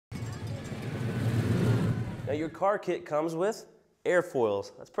Now your car kit comes with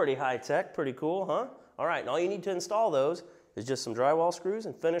airfoils. That's pretty high tech, pretty cool, huh? All right, and all you need to install those is just some drywall screws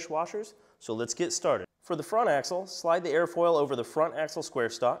and finish washers. So let's get started. For the front axle, slide the airfoil over the front axle square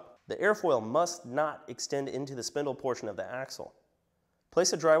stock. The airfoil must not extend into the spindle portion of the axle.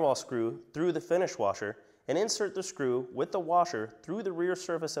 Place a drywall screw through the finish washer and insert the screw with the washer through the rear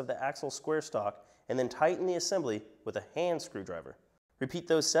surface of the axle square stock, and then tighten the assembly with a hand screwdriver. Repeat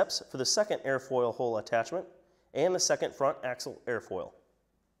those steps for the second airfoil hole attachment and the second front axle airfoil.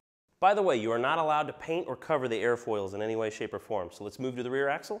 By the way, you are not allowed to paint or cover the airfoils in any way, shape, or form. So let's move to the rear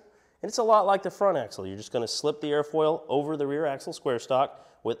axle. And it's a lot like the front axle. You're just going to slip the airfoil over the rear axle square stock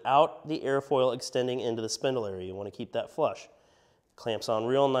without the airfoil extending into the spindle area. You want to keep that flush. Clamps on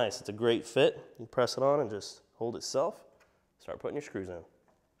real nice. It's a great fit. You press it on and just hold itself. Start putting your screws in.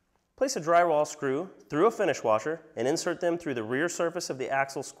 Place a drywall screw through a finish washer and insert them through the rear surface of the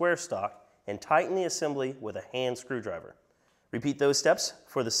axle square stock and tighten the assembly with a hand screwdriver. Repeat those steps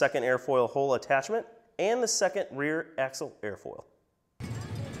for the second airfoil hole attachment and the second rear axle airfoil.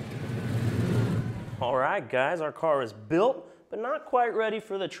 All right, guys, our car is built, but not quite ready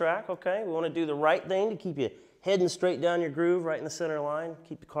for the track, okay? We want to do the right thing to keep you heading straight down your groove, right in the center line,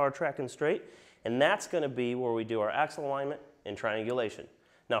 keep the car tracking straight, and that's going to be where we do our axle alignment and triangulation.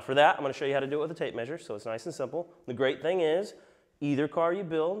 Now for that, I'm going to show you how to do it with a tape measure, so it's nice and simple. The great thing is, either car you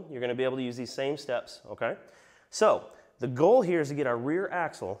build, you're going to be able to use these same steps, okay? So, the goal here is to get our rear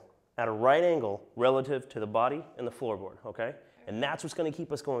axle at a right angle relative to the body and the floorboard, okay? And that's what's going to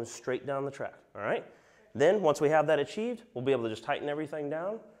keep us going straight down the track, all right? Then, once we have that achieved, we'll be able to just tighten everything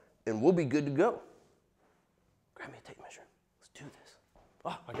down, and we'll be good to go. Grab me a tape measure. Let's do this.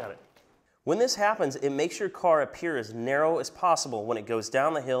 Oh, I got it. When this happens, it makes your car appear as narrow as possible when it goes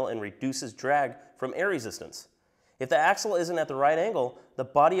down the hill and reduces drag from air resistance. If the axle isn't at the right angle, the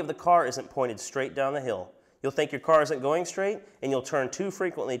body of the car isn't pointed straight down the hill. You'll think your car isn't going straight, and you'll turn too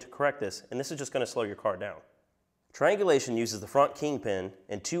frequently to correct this, and this is just going to slow your car down. Triangulation uses the front kingpin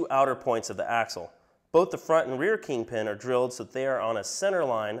and two outer points of the axle. Both the front and rear kingpin are drilled so that they are on a center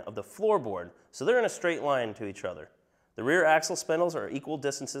line of the floorboard, so they're in a straight line to each other. The rear axle spindles are equal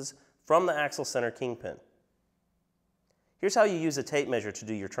distances from the axle center kingpin. Here's how you use a tape measure to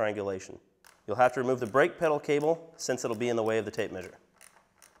do your triangulation. You'll have to remove the brake pedal cable since it'll be in the way of the tape measure.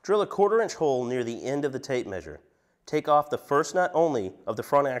 Drill a 1/4-inch hole near the end of the tape measure. Take off the first nut only of the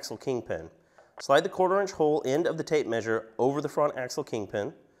front axle kingpin. Slide the 1/4-inch hole end of the tape measure over the front axle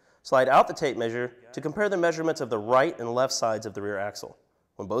kingpin. Slide out the tape measure to compare the measurements of the right and left sides of the rear axle.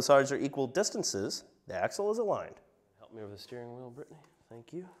 When both sides are equal distances, the axle is aligned. Help me over the steering wheel, Brittany.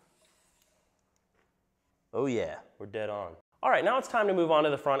 Thank you. Oh yeah, we're dead on. All right, now it's time to move on to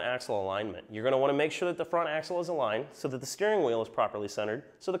the front axle alignment. You're going to want to make sure that the front axle is aligned so that the steering wheel is properly centered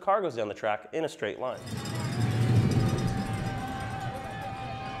so the car goes down the track in a straight line.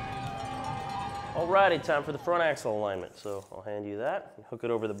 Alrighty, time for the front axle alignment. So I'll hand you that and hook it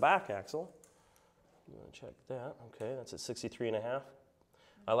over the back axle. You want to check that. Okay, that's at 63.5.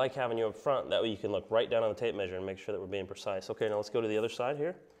 I like having you up front. That way you can look right down on the tape measure and make sure that we're being precise. Okay, now let's go to the other side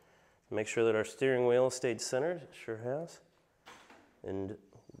here. Make sure that our steering wheel stayed centered. It sure has. And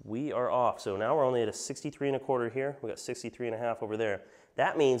we are off. So now we're only at a 63.25 here. We got 63.5 over there.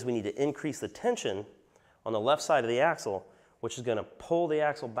 That means we need to increase the tension on the left side of the axle, which is going to pull the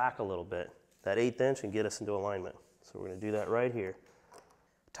axle back a little bit. That 1/8 inch and get us into alignment. So we're going to do that right here.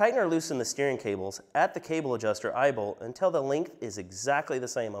 Tighten or loosen the steering cables at the cable adjuster eye bolt until the length is exactly the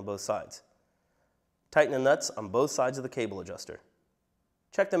same on both sides. Tighten the nuts on both sides of the cable adjuster.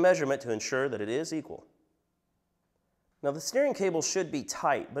 Check the measurement to ensure that it is equal. Now the steering cable should be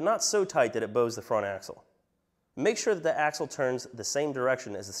tight, but not so tight that it bows the front axle. Make sure that the axle turns the same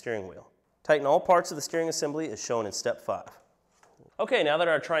direction as the steering wheel. Tighten all parts of the steering assembly as shown in step 5. Okay, now that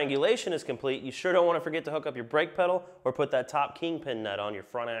our triangulation is complete, you sure don't want to forget to hook up your brake pedal or put that top kingpin nut on your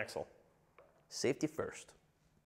front axle. Safety first.